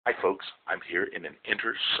Hi, folks. I'm here in an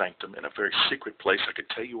inner sanctum in a very secret place. I could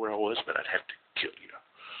tell you where I was, but I'd have to kill you.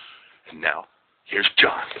 And now, here's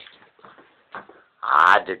John.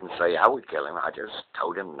 I didn't say I would kill him. I just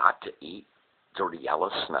told him not to eat the yellow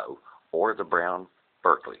snow or the brown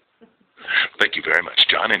Berkeley. Thank you very much,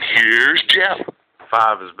 John. And here's Jeff.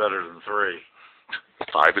 5 is better than 3.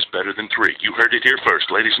 5 is better than 3. You heard it here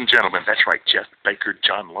first, ladies and gentlemen. That's right, Jeff Baker,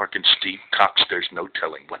 John Larkin, Steve Cox. There's no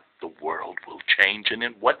telling what the world will change and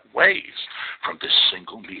in what ways from this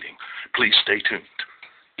single meeting. Please stay tuned,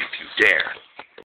 if you dare.